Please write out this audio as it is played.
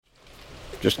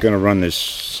Just going to run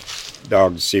this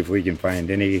dog to see if we can find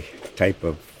any type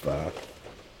of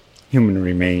human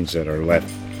remains that are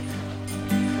left.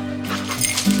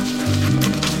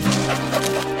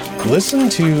 Listen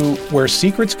to Where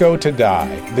Secrets Go to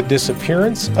Die, The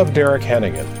Disappearance of Derek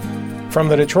Hennigan. From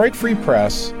the Detroit Free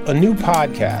Press, a new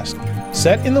podcast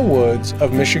set in the woods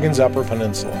of Michigan's Upper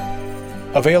Peninsula.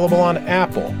 Available on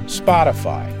Apple,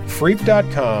 Spotify,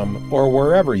 Freep.com, or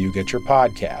wherever you get your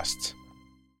podcasts.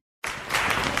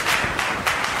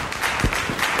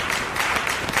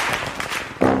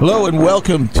 Hello and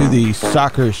welcome to the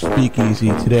Soccer Speakeasy.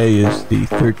 Today is the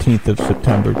 13th of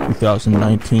September,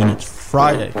 2019. It's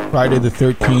Friday the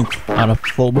 13th on a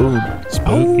full moon.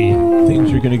 Spooky.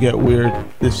 Things are going to get weird.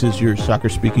 This is your Soccer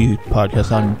Speakeasy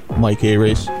podcast. I'm Mike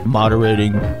A-Race,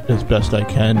 moderating as best I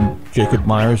can. Jacob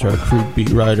Myers, our crew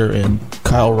beat writer, and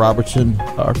Kyle Robertson,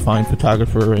 our fine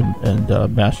photographer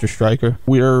and master striker.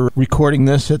 We're recording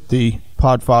this at the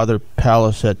Podfather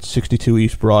Palace at 62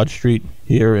 East Broad Street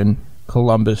here in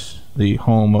Columbus, the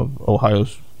home of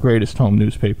Ohio's greatest home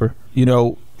newspaper. You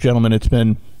know, gentlemen, it's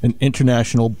been an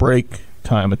international break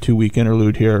time, a 2-week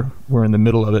interlude here. We're in the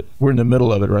middle of it. We're in the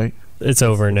middle of it, right? It's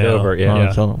over now. It's over,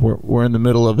 yeah. So we're in the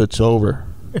middle of it's over.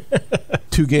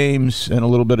 2 games and a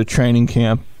little bit of training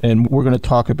camp, and we're going to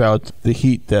talk about the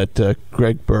heat that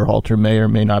Greg Berhalter may or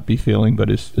may not be feeling, but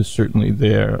is certainly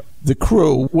there. The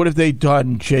crew, what have they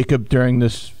done, Jacob, during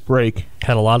this break?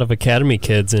 Had a lot of academy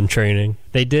kids in training.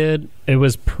 They did. It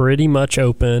was pretty much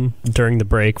open during the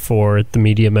break for the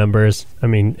media members. I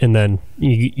mean, and then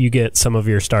you get some of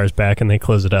your stars back and they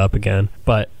close it up again.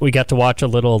 But we got to watch a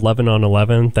little 11 on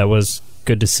 11. That was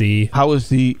good to see. How was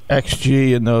the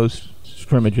XG in those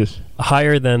scrimmages?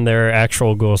 Higher than their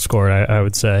actual goal scored, I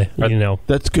would say. You know,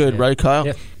 that's good, right, Kyle?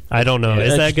 Yeah. I don't know.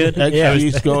 Is that good?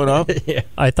 XG's going up? Yeah.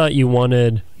 I thought you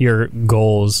wanted your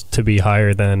goals to be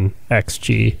higher than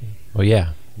XG. Well,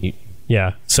 yeah.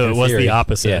 Yeah, so In it was theory, the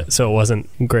opposite. yeah. So it wasn't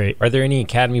great. Are there any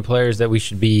academy players that we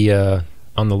should be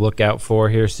on the lookout for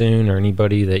here soon, or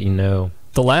anybody that you know?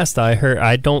 The last I heard,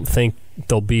 I don't think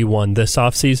there'll be one this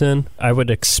offseason. I would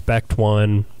expect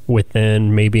one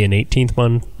within maybe an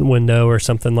 18th-month window or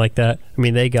something like that. I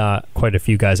mean, they got quite a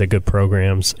few guys at good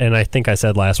programs, and I think I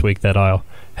said last week that I'll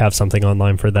have something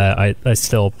online for that. I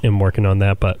still am working on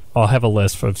that, but I'll have a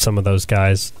list of some of those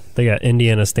guys. They got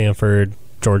Indiana, Stanford,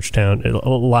 Georgetown, a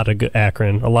lot of good,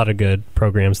 Akron, a lot of good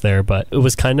programs there, but it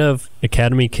was kind of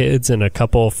academy kids and a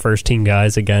couple first-team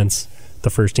guys against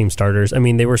the first-team starters. I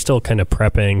mean, they were still kind of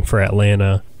prepping for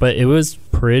Atlanta, but it was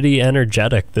pretty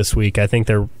energetic this week. I think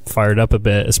they're fired up a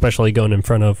bit, especially going in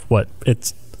front of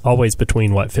it's always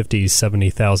between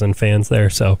 50,000-70,000 fans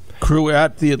there. So crew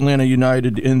at the Atlanta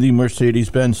United in the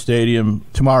Mercedes-Benz Stadium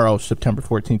tomorrow, September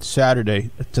 14th,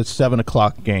 Saturday. It's a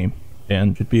 7:00 game,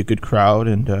 and should be a good crowd.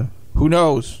 And who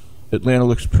knows? Atlanta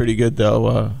looks pretty good,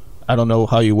 though. I don't know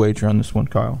how you wager on this one,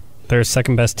 Kyle. They're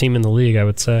second best team in the league, I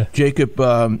would say. Jacob,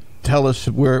 tell us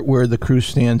where the crew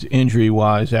stands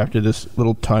injury-wise after this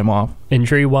little time off.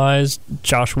 Injury-wise,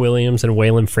 Josh Williams and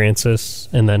Waylon Francis,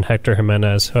 and then Hector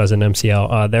Jimenez, who has an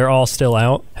MCL. They're all still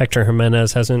out. Hector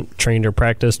Jimenez hasn't trained or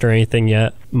practiced or anything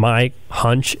yet. My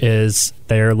hunch is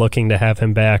they're looking to have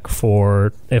him back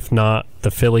for, if not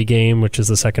the Philly game, which is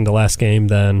the second to last game,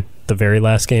 then the very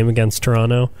last game against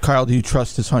Toronto. Kyle, do you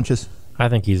trust his hunches? I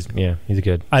think he's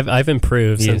good. I've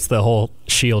improved since the whole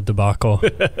Shield debacle.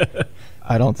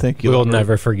 I don't think we'll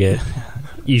never forget.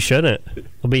 You shouldn't.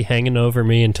 They'll be hanging over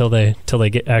me until they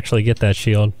actually get that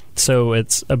shield. So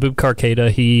it's Abubakar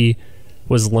Keita. He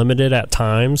was limited at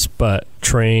times, but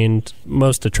trained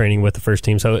most of training with the first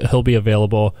team, so he'll be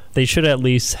available. They should at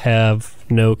least have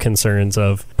no concerns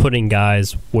of putting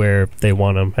guys where they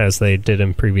want them, as they did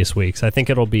in previous weeks. I think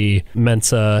it'll be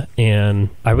Mensah and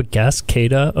I would guess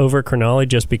Keita over Crognale,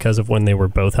 just because of when they were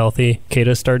both healthy.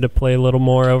 Keita started to play a little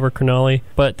more over Crognale,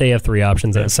 but they have 3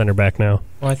 options at center back now.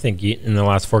 Well, I think in the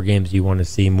last 4 games you want to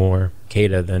see more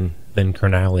Keita than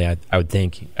Crognale, I would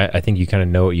think. I think you kind of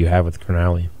know what you have with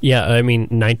Crognale. Yeah, I mean,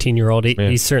 19-year-old,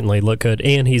 he certainly looked good,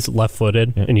 and he's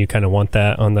left-footed, and you kind of want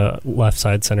that on the left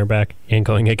side center back. And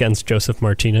going against Joseph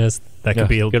Martinez, that could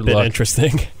be a bit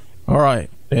interesting. All right,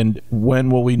 and when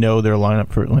will we know their lineup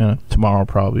for Atlanta? Tomorrow,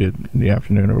 probably in the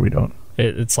afternoon, or we don't?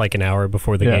 It's like an hour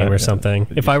before the game or something.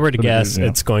 If I were to guess,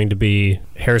 it's going to be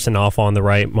Harrison Off on the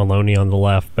right, Maloney on the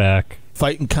left back.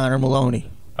 Fighting Connor Maloney.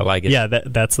 I like it. Yeah,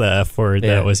 that's the F word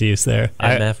that was used there.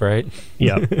 MF, right?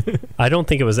 Yeah. I don't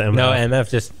think it was MF. No, MF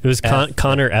just... It was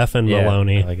Connor F and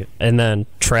Maloney. I like it. And then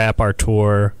Trapp,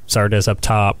 Artur, Zardes up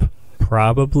top.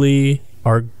 Probably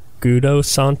Argudo,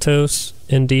 Santos,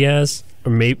 and Diaz.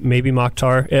 Or maybe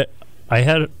Mokhtar.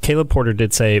 Caleb Porter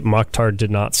did say Mokhtar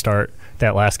did not start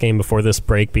that last game before this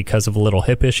break because of a little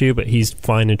hip issue, but he's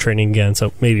fine in training again,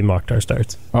 so maybe Mokhtar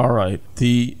starts. All right.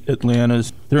 The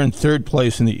Atlantas, they're in third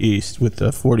place in the East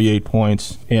with 48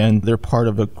 points, and they're part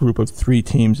of a group of 3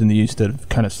 teams in the East that have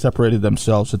kind of separated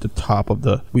themselves at the top of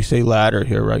the, we say ladder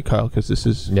here, right, Kyle? Because this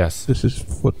is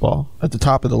football. At the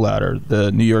top of the ladder,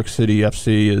 the New York City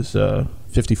FC is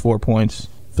 54 points,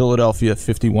 Philadelphia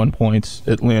 51 points,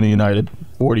 Atlanta United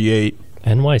 48.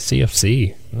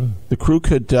 NYCFC. The Crew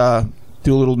could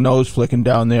do a little nose flicking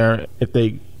down there if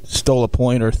they stole a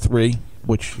point or 3,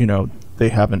 which, they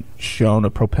haven't shown a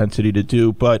propensity to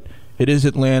do. But it is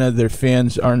Atlanta. Their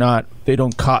fans they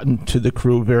don't cotton to the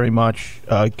Crew very much,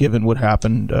 given what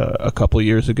happened a couple of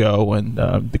years ago when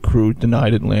the Crew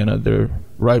denied Atlanta their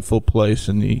rightful place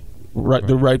in the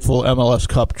rightful MLS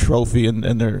Cup trophy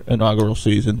in their inaugural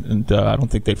season. And I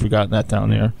don't think they've forgotten that down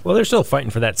there. Well, they're still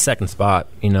fighting for that second spot,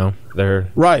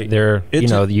 They're right.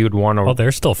 You'd want to. Oh,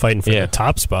 they're still fighting for the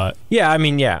top spot. Yeah,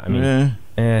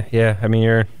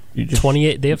 you're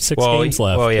 28. They have 6 games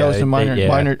left. Well, yeah, that was a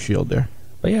minor shield there.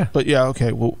 But yeah,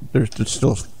 okay. Well, they're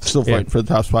still fighting for the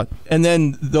top spot. And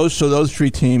then those 3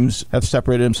 teams have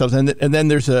separated themselves. And then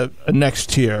there's a next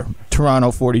tier.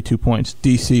 Toronto 42 points,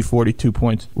 DC 42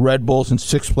 points, Red Bulls in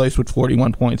 6th place with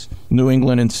 41 points, New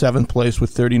England in 7th place with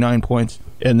 39 points,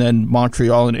 and then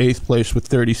Montreal in 8th place with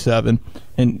 37,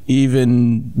 and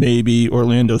even maybe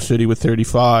Orlando City with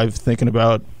 35, thinking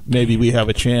about maybe we have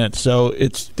a chance. So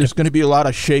there's going to be a lot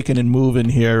of shaking and moving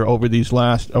here over this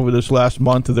last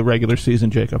month of the regular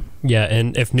season, Jacob. Yeah,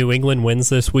 and if New England wins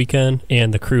this weekend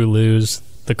and the Crew lose,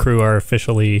 the Crew are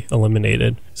officially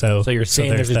eliminated. So you're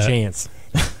saying there's a chance.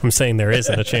 I'm saying there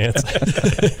isn't a chance.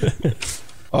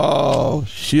 Oh,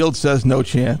 Shield says no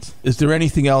chance. Is there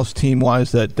anything else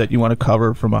team-wise that you want to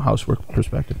cover from a housework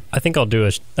perspective? I think I'll do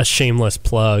a shameless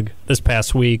plug. This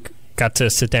past week, got to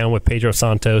sit down with Pedro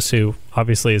Santos, who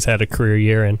obviously has had a career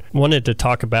year, and wanted to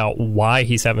talk about why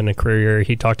he's having a career year.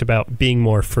 He talked about being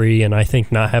more free, and I think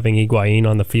not having Higuain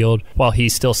on the field, while he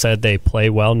still said they play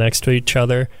well next to each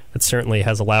other, it certainly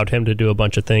has allowed him to do a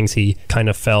bunch of things he kind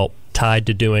of felt tied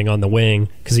to doing on the wing,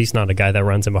 because he's not a guy that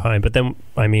runs in behind. But then,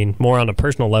 more on a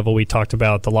personal level, we talked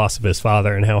about the loss of his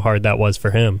father and how hard that was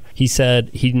for him. He said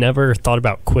he never thought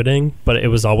about quitting, but it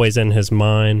was always in his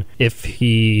mind, if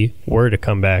he were to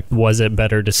come back, was it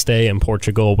better to stay in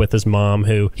Portugal with his mom,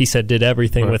 who he said did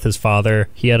everything with his father.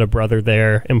 He had a brother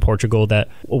there in Portugal that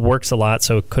works a lot,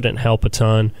 so couldn't help a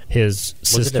ton. His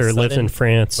sister lives in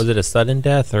France. Was it a sudden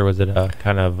death, or was it a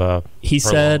kind of he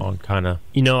said,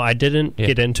 I didn't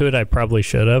get into it. I probably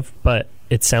should have, but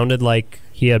it sounded like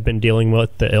he had been dealing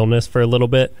with the illness for a little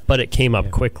bit, but it came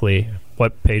up quickly.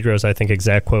 What Pedro's, I think,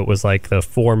 exact quote was like the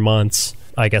 4 months,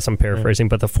 I guess I'm paraphrasing,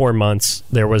 but the 4 months,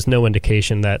 there was no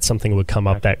indication that something would come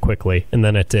up that quickly, and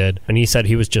then it did. And he said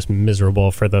he was just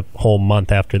miserable for the whole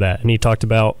month after that. And he talked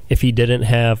about if he didn't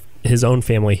have his own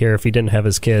family here, if he didn't have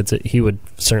his kids, he would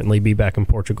certainly be back in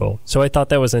Portugal. So I thought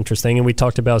that was interesting, and we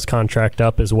talked about his contract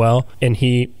up as well, and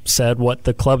he said what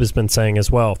the club has been saying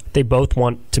as well. They both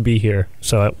want to be here,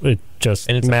 so it just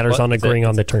matters on agreeing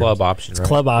on the terms. Club option, right? It's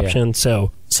club option,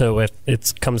 so if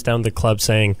it comes down to the club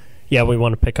saying, yeah, we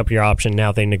want to pick up your option,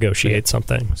 now they negotiate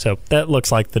something. So that looks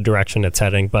like the direction it's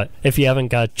heading. But if you haven't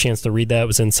got a chance to read that, it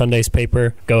was in Sunday's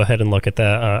paper, go ahead and look at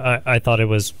that. I thought it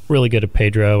was really good of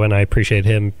Pedro, and I appreciate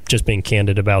him just being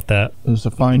candid about that. It was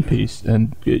a fine piece,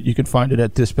 and you can find it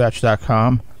at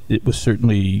dispatch.com. It was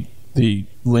certainly, the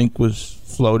link was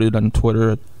floated on Twitter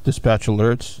at Dispatch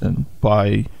Alerts and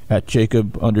by at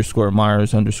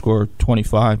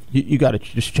Jacob_Myers_25. You got to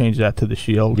just change that to the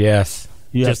Shield. Yes.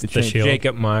 You just have to change Shield.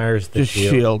 Jacob Myers, the just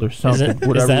Shield or something.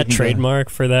 Is that trademark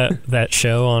for that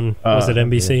show on, was it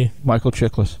NBC? Yeah. Michael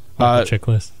Chiklis.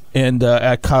 Chiklis. And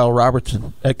at Kyle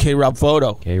Robertson, at K-Rob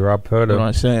Photo. K-Rob Photo. You know what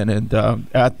I'm saying? And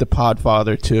at the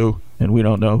Podfather, too. And we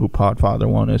don't know who Podfather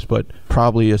 1 is, but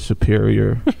probably a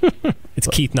superior. It's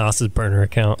Keith Noss's burner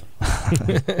account.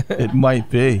 It might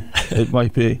be. It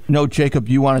might be. No, Jacob,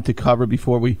 you wanted to cover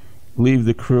before we leave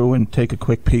the Crew and take a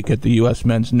quick peek at the U.S.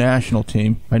 men's national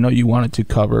team. I know you wanted to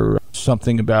cover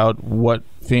something about what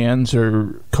fans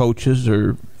or coaches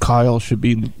or Kyle should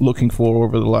be looking for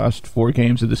over the last 4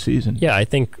 games of the season. Yeah, I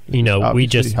think,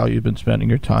 obviously how you've been spending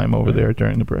your time over there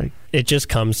during the break. It just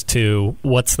comes to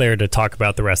what's there to talk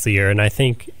about the rest of the year. And I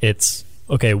think it's,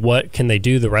 okay, what can they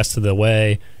do the rest of the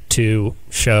way to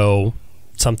show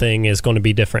something is going to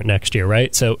be different next year,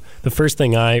 right? So the first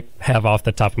thing I have off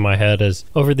the top of my head is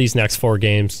over these next 4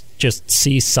 games, just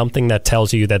see something that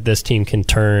tells you that this team can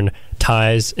turn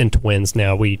ties into wins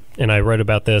now. I wrote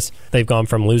about this. They've gone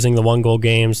from losing the 1-goal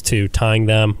games to tying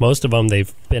them. Most of them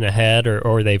they've been ahead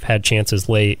or they've had chances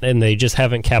late, and they just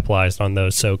haven't capitalized on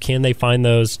those. So can they find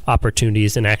those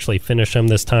opportunities and actually finish them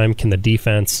this time? Can the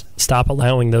defense stop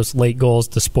allowing those late goals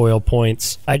to spoil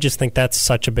points? I just think that's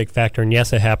such a big factor. And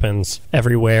yes, it happens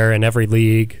everywhere in every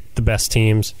league, the best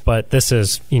teams. But this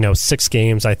is, 6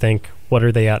 games, I think. What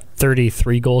are they at?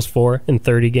 33 goals for in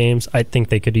 30 games? I think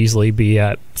they could easily be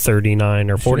at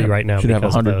 39 or 40 right now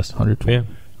because of those. 120. Yeah.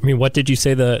 I mean, what did you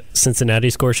say the Cincinnati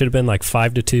score should have been? Like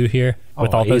 5-2 here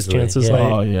with all those easily. chances Yeah.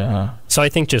 late? Oh, yeah. So I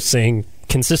think just seeing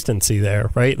consistency there,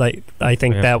 right? Like, I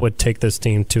think that would take this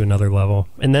team to another level.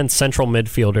 And then central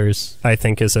midfielders, I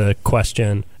think, is a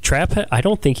question. Trapp, I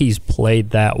don't think he's played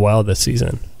that well this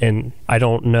season, and I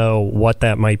don't know what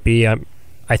that might be.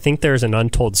 I think there's an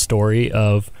untold story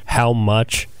of how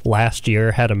much last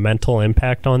year had a mental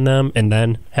impact on them, and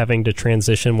then having to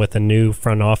transition with a new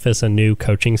front office, a new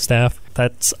coaching staff.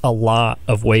 That's a lot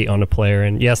of weight on a player.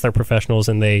 And yes, they're professionals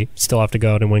and they still have to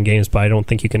go out and win games, but I don't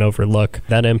think you can overlook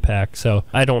that impact. So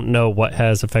I don't know what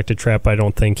has affected Trapp. I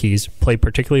don't think he's played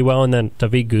particularly well. And then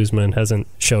David Guzman hasn't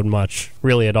showed much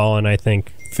really at all. And I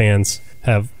think fans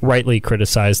have rightly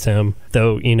criticized him,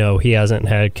 though, he hasn't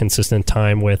had consistent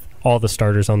time with all the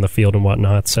starters on the field and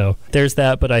whatnot. So there's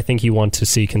that, but I think you want to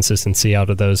see consistency out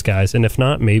of those guys. And if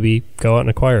not, maybe go out and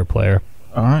acquire a player.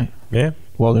 All right. Yeah.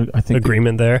 Well, I think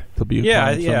agreement there. There'll be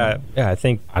I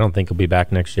don't think he'll be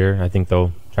back next year. I think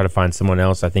they'll try to find someone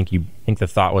else. I think the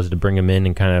thought was to bring him in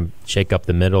and kind of shake up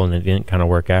the middle, and it didn't kind of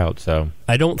work out. So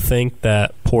I don't think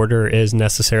that Porter is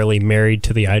necessarily married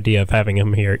to the idea of having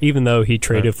him here, even though he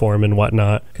traded for him and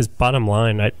whatnot. Because bottom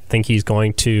line, I think he's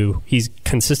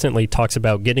consistently talks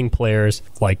about getting players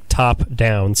like top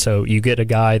down. So you get a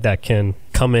guy that can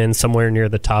come in somewhere near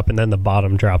the top and then the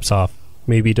bottom drops off.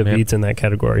 Maybe David's in that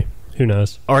category. Who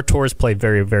knows? Artur's played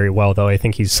very, very well, though. I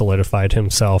think he's solidified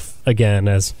himself again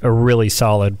as a really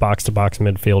solid box-to-box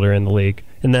midfielder in the league.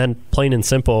 And then, plain and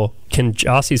simple, can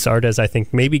Gyasi Zardes, I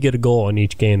think, maybe get a goal in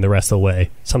each game the rest of the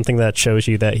way? Something that shows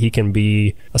you that he can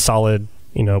be a solid,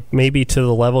 maybe to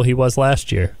the level he was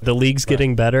last year. The league's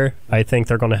getting better. I think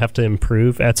they're going to have to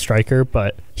improve at striker,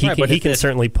 but he can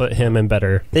certainly put him in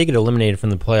better. They get eliminated from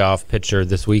the playoff picture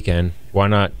this weekend. Why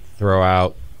not throw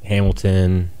out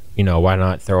Hamilton? Why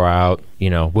not throw out,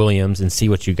 Williams and see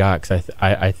what you got? Because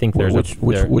I think there's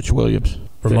which Williams?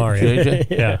 Romario. JJ?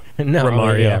 Yeah. No,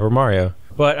 Romario. Yeah, Romario.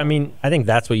 But, I think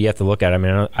that's what you have to look at.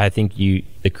 I think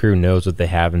the crew knows what they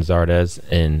have in Zardes,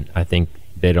 and I think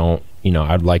they don't,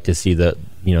 I'd like to see the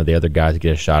other guys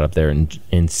get a shot up there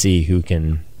and see who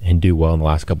can do well in the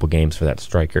last couple games for that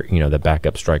striker, the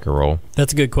backup striker role.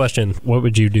 That's a good question. What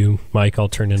would you do, Mike? I'll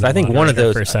turn into I think one of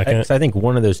those for a second. I think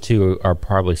one of those two are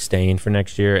probably staying for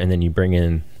next year, and then you bring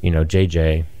in,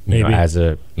 JJ, as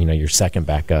a, your second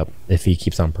backup if he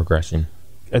keeps on progressing.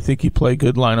 I think you play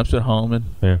good lineups at home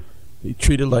and you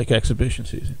treat it like exhibition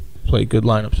season. Play good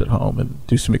lineups at home and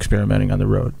do some experimenting on the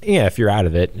road. Yeah, if you're out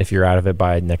of it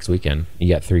by next weekend, you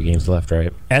got 3 games left,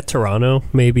 right? At Toronto,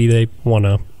 maybe they want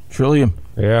to Trillium.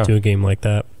 Yeah. do a game like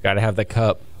that. Got to have the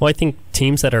cup. Well, I think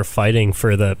teams that are fighting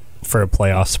for a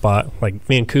playoff spot, like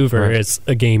Vancouver, is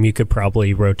a game you could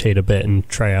probably rotate a bit and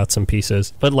try out some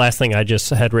pieces. But last thing I just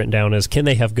had written down is, can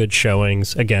they have good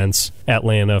showings against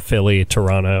Atlanta, Philly,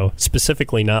 Toronto,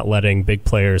 specifically not letting big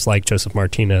players like Joseph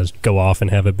Martinez go off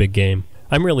and have a big game?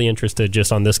 I'm really interested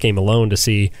just on this game alone to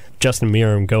see Justin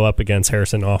Meram go up against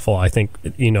Harrison Awful. I think,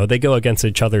 they go against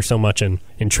each other so much in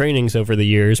trainings over the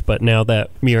years, but now that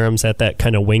Meram's at that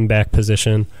kind of wing-back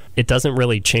position, it doesn't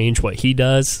really change what he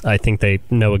does. I think they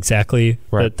know exactly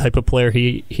the type of player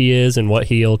he is and what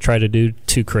he'll try to do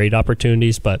to create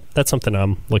opportunities, but that's something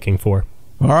I'm looking for.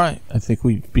 All right. I think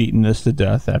we've beaten this to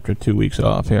death after 2 weeks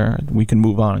off here. We can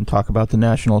move on and talk about the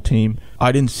national team.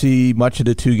 I didn't see much of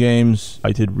the 2 games.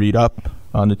 I did read up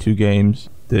on the 2 games.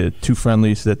 The 2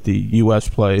 friendlies that the U.S.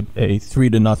 played, a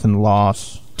 3-0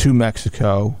 loss to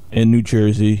Mexico in New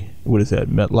Jersey. What is that,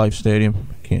 MetLife Stadium?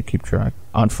 I can't keep track.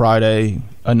 On Friday,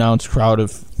 announced crowd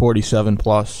of 47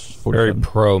 plus. 47. Very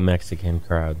pro-Mexican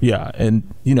crowd. Yeah, and,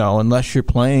 unless you're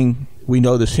playing... We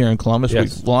know this here in Columbus.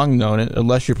 Yes. We've long known it.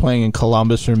 Unless you're playing in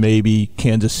Columbus or maybe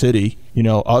Kansas City.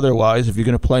 Otherwise, if you're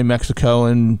going to play Mexico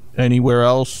and anywhere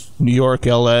else, New York,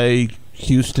 L.A.,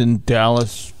 Houston,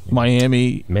 Dallas,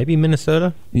 Miami. Maybe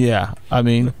Minnesota? Yeah,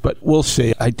 but we'll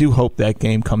see. I do hope that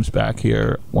game comes back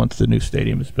here once the new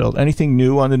stadium is built. Anything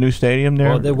new on the new stadium there?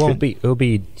 Well, there won't be. It'll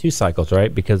be 2 cycles,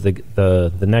 right? Because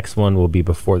the next one will be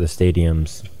before the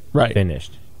stadium's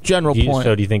finished. General point.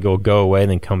 So do you think it will go away and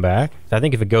then come back? I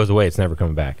think if it goes away, it's never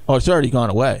coming back. Oh, it's already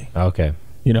gone away. Okay.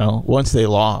 once they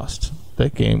lost,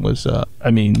 that game was.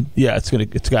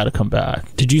 It's got to come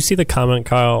back. Did you see the comment,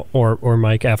 Kyle or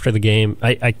Mike, after the game?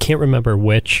 I can't remember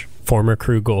which former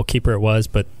Crew goalkeeper it was,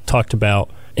 but talked about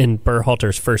in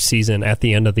Berhalter's first season, at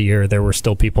the end of the year, there were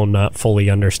still people not fully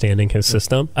understanding his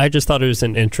system. I just thought it was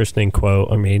an interesting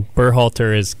quote. I mean,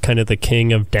 Berhalter is kind of the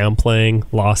king of downplaying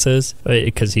losses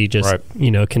because he just,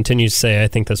 continues to say, I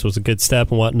think this was a good step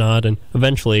and whatnot, and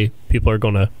eventually people are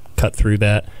going to cut through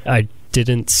that. I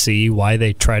didn't see why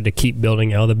they tried to keep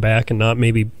building out of the back and not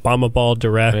maybe bomb a ball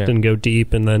direct and go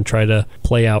deep and then try to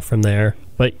play out from there.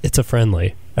 But it's a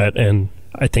friendly, and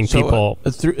I think people a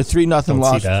 3-0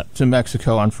 loss to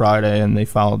Mexico on Friday, and they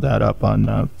followed that up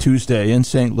on Tuesday in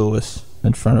St. Louis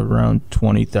in front of around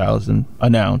 20,000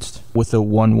 announced with a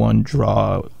 1-1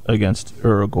 draw against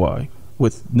Uruguay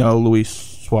with no Luis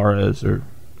Suarez or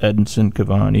Edinson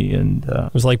Cavani, and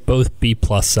it was like both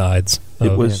B-plus sides.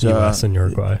 It was U.S. and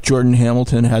Uruguay. Jordan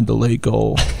Hamilton had the late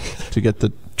goal to get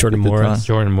the Jordan Morris.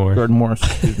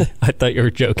 I thought you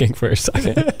were joking for a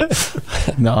second.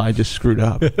 No, I just screwed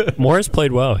up. Morris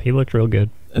played well. He looked real good.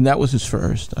 And that was his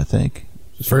first, I think.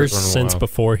 First since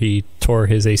before he tore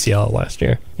his ACL last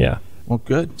year. Yeah. Well,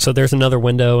 good. So there's another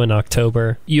window in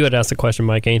October. You had asked the question,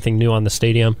 Mike, anything new on the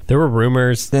stadium? There were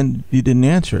rumors. Then you didn't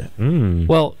answer it.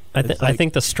 Well, I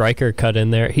think the striker cut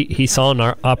in there. He saw an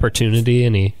opportunity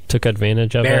and he took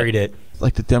advantage of Buried it.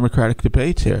 Like the Democratic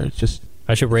debates here. It's just...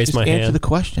 I should raise my hand. Answer the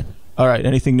question. All right.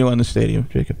 Anything new on the stadium,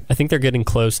 Jacob? I think they're getting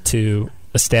close to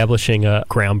establishing a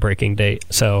groundbreaking date,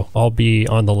 so I'll be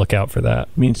on the lookout for that.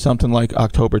 You mean something like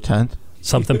October 10th?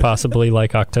 Something possibly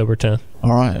like October 10th.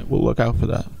 All right. We'll look out for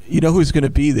that. You know who's going to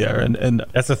be there, and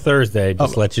that's a Thursday.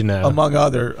 Just let you know. Among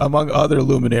other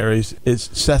luminaries, is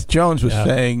Seth Jones was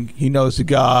saying he knows a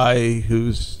guy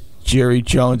who's Jerry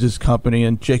Jones's company,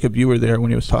 and Jacob, you were there when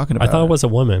he was talking about it. I thought it was a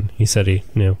woman. He said he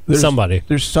knew. Somebody.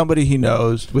 There's somebody he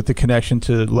knows with the connection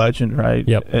to Legend, right?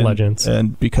 Yep, Legends.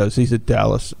 And because he's at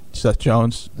Dallas, Seth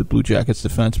Jones, the Blue Jackets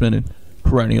defenseman and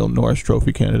perennial Norris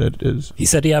Trophy candidate, is... He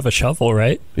said he have a shovel,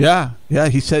 right? Yeah.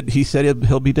 He said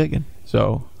he'll be digging.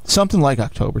 So something like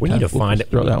October 10th. We need to find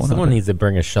it. Someone needs to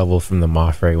bring a shovel from the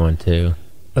Moffrey one, too.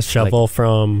 A shovel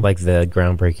from... Like the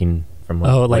groundbreaking...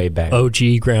 way back. OG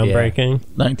groundbreaking.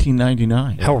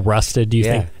 1999. How rusted do you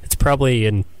think? It's probably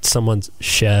in someone's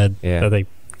shed that they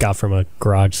got from a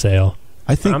garage sale.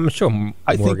 I'm sure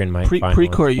Morgan might find one.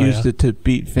 Precor used it to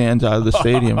beat fans out of the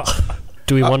stadium.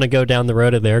 Do we want to go down the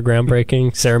road of their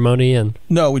groundbreaking ceremony? And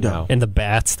no, we don't. And the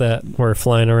bats that were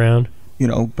flying around?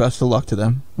 Best of luck to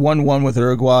them. 1-1 with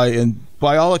Uruguay, and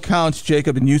by all accounts,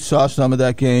 Jacob, and you saw some of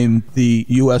that game, the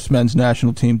U.S. men's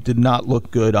national team did not look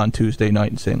good on Tuesday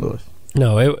night in St. Louis.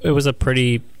 No, it was a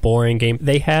pretty boring game.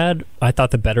 They had, I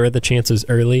thought, the better of the chances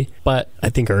early, but I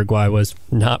think Uruguay was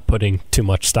not putting too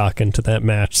much stock into that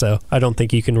match, so I don't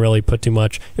think you can really put too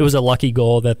much. It was a lucky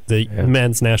goal that the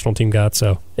men's national team got,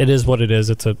 so it is what it is.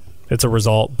 It's a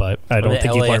result, but I don't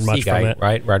think you learn much from it.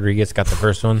 Right? Rodriguez got the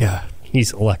first one? Yeah.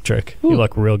 He's electric. He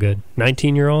looked real good.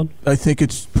 19-year-old? I think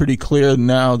it's pretty clear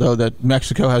now, though, that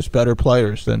Mexico has better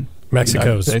players than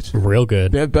Mexico's real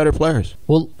good. They have better players.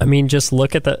 Well, I mean, just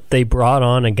look at that. They brought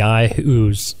on a guy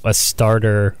who's a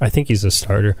starter. I think he's a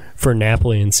starter for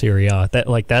Napoli in Serie A.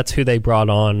 That's who they brought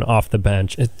on off the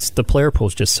bench. The player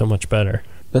pool's just so much better.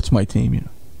 That's my team,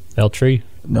 Eltree?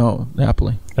 No,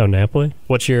 Napoli. Oh, Napoli?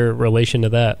 What's your relation to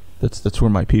that? That's where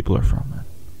my people are from, man.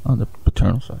 On the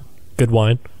paternal side. Good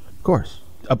wine? Of course.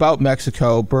 About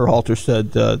Mexico, Berhalter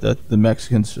said that the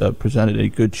Mexicans presented a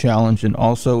good challenge and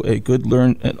also good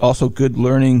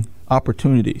learning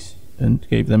opportunities, and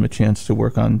gave them a chance to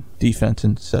work on defense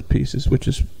and set pieces, which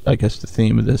is, I guess, the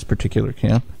theme of this particular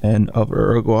camp. And of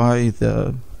Uruguay,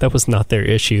 that was not their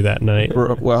issue that night.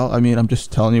 Well, I mean, I'm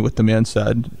just telling you what the man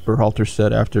said. Berhalter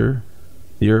said after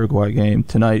the Uruguay game,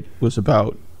 tonight was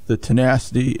about the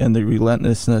tenacity and the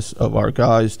relentlessness of our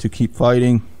guys to keep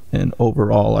fighting. And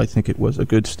overall, I think it was a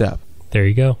good step. There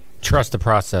you go. Trust the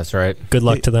process, right? Good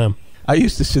luck to them. I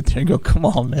used to sit there and go, come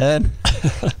on, man.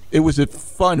 It was a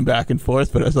fun back and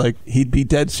forth, but I was like, he'd be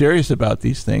dead serious about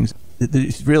these things.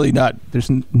 There's really not, there's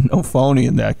no phony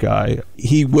in that guy.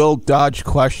 He will dodge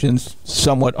questions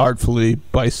somewhat artfully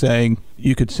by saying,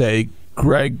 you could say,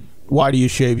 Greg, why do you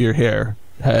shave your head,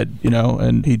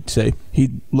 and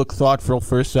he'd look thoughtful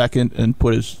for a second and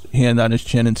put his hand on his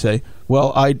chin and say,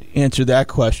 well, I'd answer that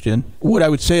question. What I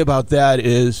would say about that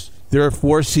is there are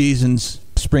 4 seasons,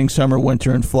 spring, summer,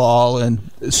 winter, and fall,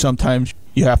 and sometimes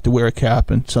you have to wear a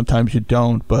cap and sometimes you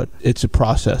don't, but it's a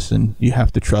process and you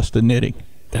have to trust the knitting.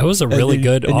 That was a really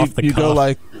good off the cuff. You go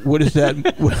like, what is that?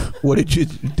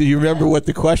 Do you remember what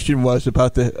the question was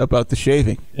about the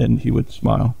shaving? And he would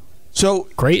smile. So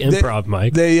Great improv,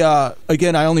 Mike. They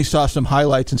again, I only saw some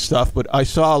highlights and stuff, but I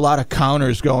saw a lot of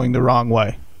counters going the wrong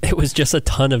way. It was just a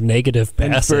ton of negative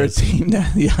And for a passes.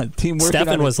 team working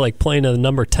Stefan on was like playing a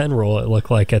number 10 role, it looked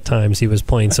like at times. He was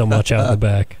playing so much out in the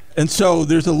back. And so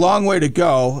there's a long way to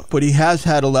go, but he has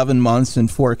had 11 months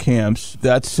and 4 camps.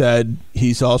 That said,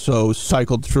 he's also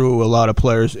cycled through a lot of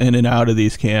players in and out of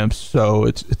these camps, so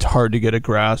it's hard to get a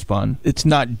grasp on. It's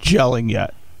not gelling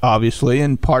yet, obviously,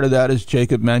 and part of that, as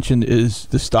Jacob mentioned, is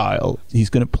the style. He's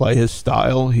going to play his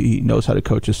style. He knows how to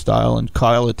coach his style. And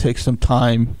Kyle, it takes some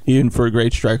time, even for a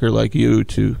great striker like you,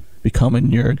 to become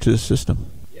inured to the system.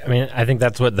 I mean, I think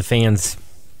that's what the fans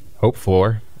hope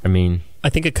for. I mean, I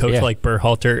think a coach like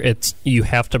Berhalter, you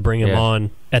have to bring him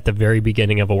on at the very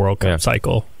beginning of a World Cup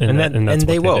cycle, and that's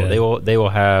they what they will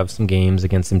have some games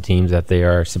against some teams that they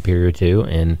are superior to,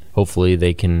 and hopefully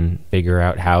they can figure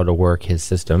out how to work his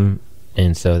system,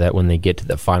 and so that when they get to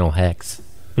the final hex,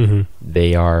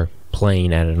 they are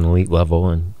playing at an elite level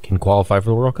and can qualify for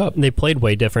the World Cup. They played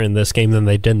way different in this game than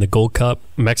they did in the Gold Cup.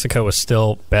 Mexico was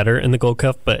still better in the Gold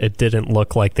Cup, but it didn't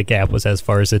look like the gap was as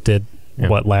far as it did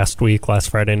last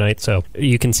Friday night. So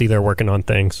you can see they're working on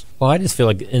things. Well, I just feel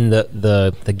like in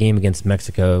the game against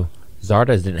Mexico,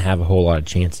 Zardes didn't have a whole lot of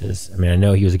chances. I mean, I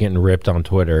know he was getting ripped on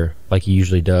Twitter like he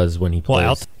usually does when he plays.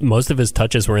 Well, most of his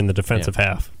touches were in the defensive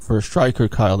half. For a striker,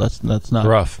 Kyle, that's not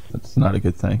rough. That's not a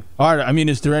good thing. All right, I mean,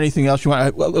 is there anything else you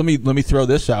want? Well, let me throw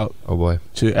this out. Oh boy,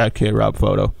 to at KRob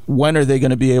Photo. When are they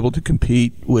going to be able to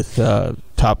compete with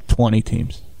top 20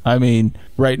 teams? I mean,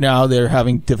 right now they're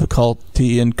having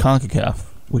difficulty in CONCACAF,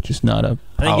 which is not a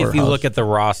powerhouse. I think if you look at the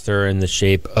roster and the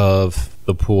shape of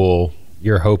the pool,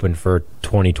 you're hoping for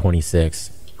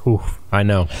 2026. Oof. I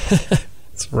know.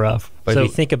 It's rough. But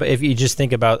if you just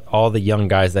think about all the young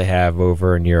guys they have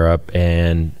over in Europe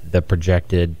and the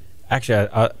projected, actually,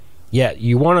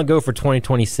 you want to go for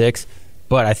 2026,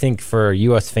 but I think for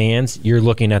U.S. fans, you're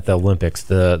looking at the Olympics,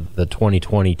 the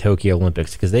 2020 Tokyo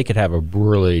Olympics, because they could have a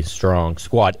really strong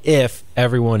squad if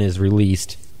everyone is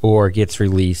released or gets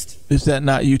released. Is that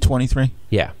not U23?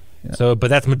 Yeah. So, but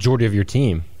that's majority of your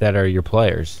team that are your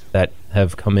players that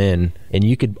have come in, and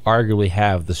you could arguably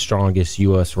have the strongest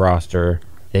U.S. roster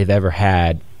they've ever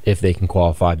had if they can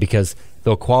qualify, because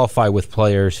they'll qualify with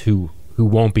players who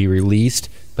won't be released,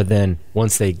 but then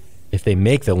if they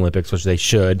make the Olympics, which they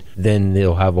should, then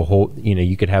they'll have a whole,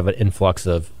 you could have an influx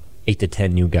of 8 to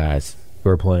 10 new guys who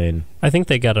are playing. I think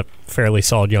they got a fairly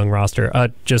solid young roster.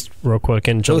 Just real quick,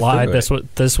 in July, this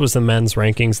was the men's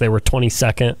rankings. They were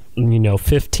 22nd.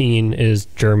 15 is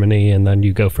Germany, and then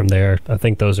you go from there. I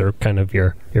think those are kind of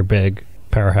your big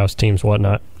powerhouse teams,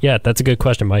 whatnot. Yeah, that's a good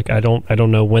question, Mike. I don't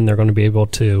know when they're going to be able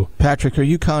to. Patrick, are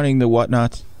you counting the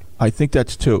whatnots? I think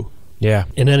that's 2. Yeah.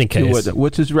 In any case,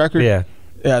 what's his record? Yeah.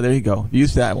 There you go.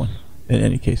 Use that one. In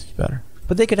any case, it's better.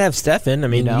 But they could have Stefan. I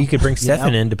mean, you could bring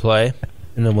Stefan in to play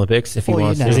in the Olympics if he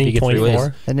wants to. If he gets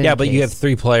released. Yeah, but you have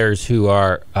 3 players who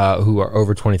are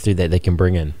over 23 that they can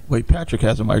bring in. Wait, Patrick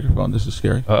has a microphone. This is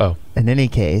scary. Uh-oh. In any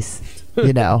case,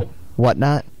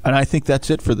 whatnot. And I think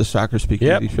that's it for the Soccer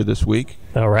Speakeasy for this week.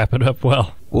 I'll wrap it up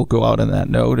well. We'll go out on that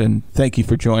note, and thank you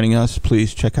for joining us.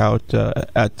 Please check out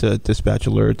at Dispatch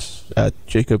Alerts at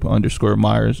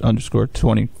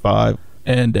Jacob_Myers_25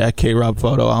 and at KRob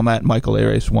Photo. I'm at Michael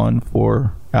Ares1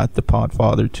 for at the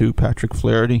Podfather 2, Patrick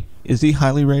Flaherty. Is he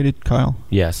highly rated, Kyle?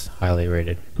 Yes, highly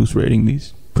rated. Who's rating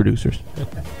these producers?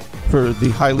 For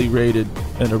the highly rated,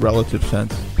 in a relative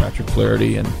sense, Patrick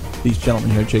Flaherty, and these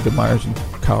gentlemen here, Jacob Myers and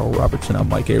Kyle Robertson. I'm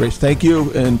Mike Ares. Thank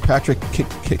you, and Patrick, kick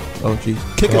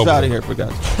us out of here, for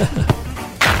God's sake.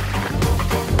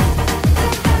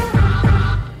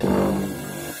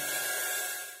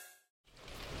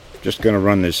 Just going to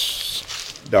run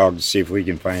this dog to see if we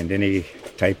can find any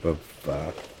type of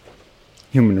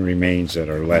human remains that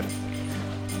are left.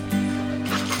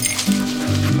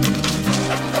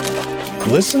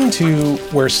 Listen to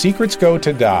Where Secrets Go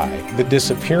to Die, The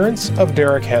Disappearance of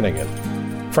Derek Hennigan.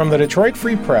 From the Detroit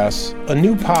Free Press, a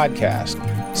new podcast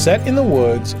set in the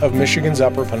woods of Michigan's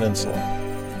Upper Peninsula.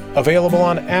 Available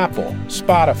on Apple,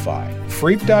 Spotify,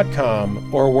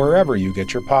 Freep.com, or wherever you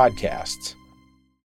get your podcasts.